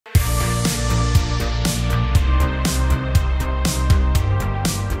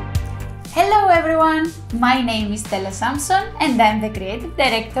everyone, my name is Stella Sampson and I'm the Creative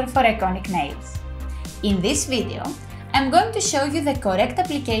Director for IKON.IQ Nails. In this video, I'm going to show you the correct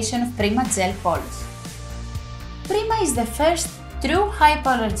application of Prima gel polish. Prima is the first true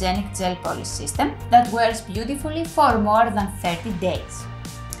hypoallergenic gel polish system that wears beautifully for more than 30 days.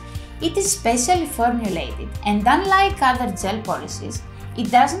 It is specially formulated and unlike other gel polishes,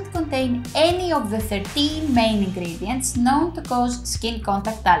 it doesn't contain any of the 13 main ingredients known to cause skin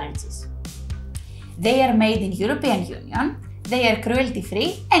contact allergies. They are made in European Union, they are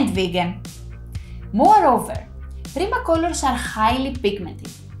cruelty-free and vegan. Moreover, Prima colors are highly pigmented,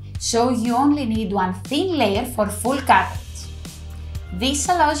 so you only need one thin layer for full coverage. This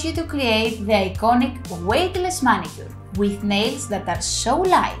allows you to create the iconic weightless manicure with nails that are so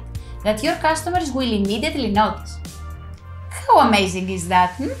light that your customers will immediately notice. How amazing is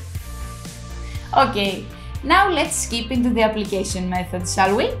that, Okay, now let's skip into the application method,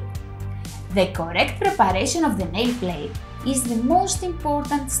 shall we? The correct preparation of the nail plate is the most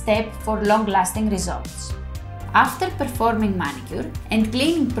important step for long-lasting results. After performing manicure and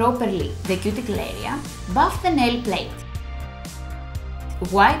cleaning properly the cuticle area, buff the nail plate.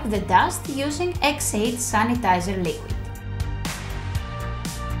 Wipe the dust using X8 sanitizer liquid.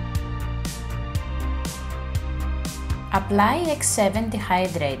 Apply X7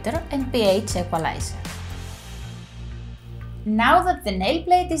 dehydrator and pH equalizer. Now that the nail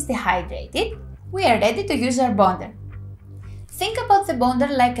plate is dehydrated, we are ready to use our bonder. Think about the bonder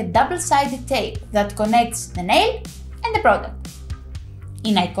like a double-sided tape that connects the nail and the product.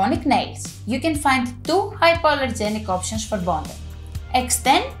 In IKON.IQ Nails, you can find two hypoallergenic options for bonder,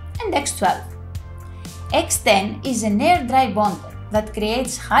 X10 and X12. X10 is an air-dry bonder that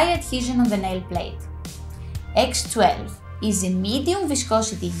creates high adhesion on the nail plate. X12 is a medium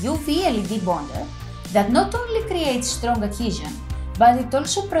viscosity UV LED bonder that not only creates strong adhesion, but it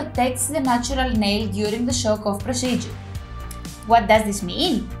also protects the natural nail during the shock-off procedure. What does this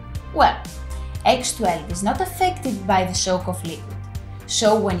mean? Well, X12 is not affected by the shock-off liquid,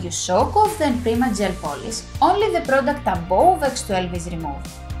 so when you shock off the Prima gel polish, only the product above X12 is removed.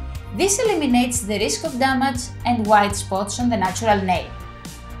 This eliminates the risk of damage and white spots on the natural nail.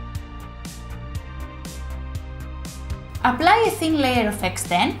 Apply a thin layer of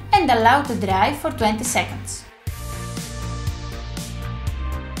X10 and allow to dry for 20 seconds.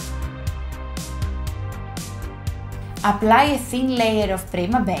 Apply a thin layer of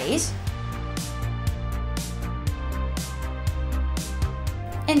Prima base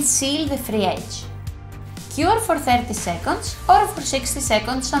and seal the free edge. Cure for 30 seconds or for 60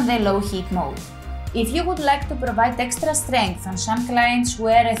 seconds on the low heat mode. If you would like to provide extra strength on some clients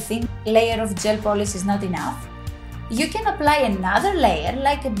where a thin layer of gel polish is not enough, you can apply another layer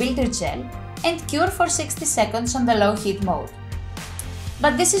like a builder gel and cure for 60 seconds on the low heat mode.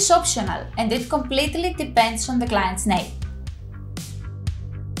 But this is optional and it completely depends on the client's nail.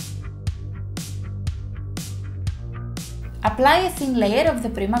 Apply a thin layer of the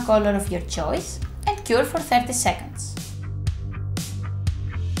Prima color of your choice and cure for 30 seconds.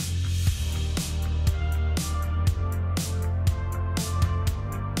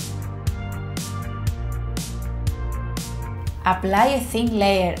 Apply a thin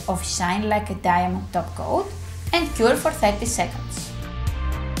layer of Shine Like a Diamond top coat and cure for 30 seconds.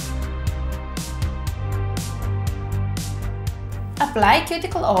 Apply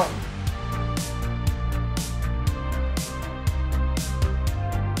cuticle oil.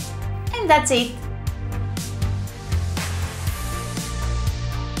 And that's it.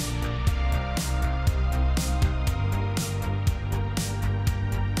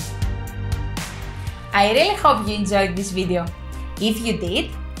 I really hope you enjoyed this video. If you did,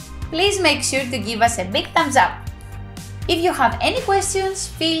 please make sure to give us a big thumbs up. If you have any questions,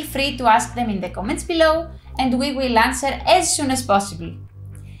 feel free to ask them in the comments below and we will answer as soon as possible.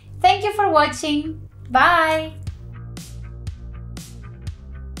 Thank you for watching. Bye!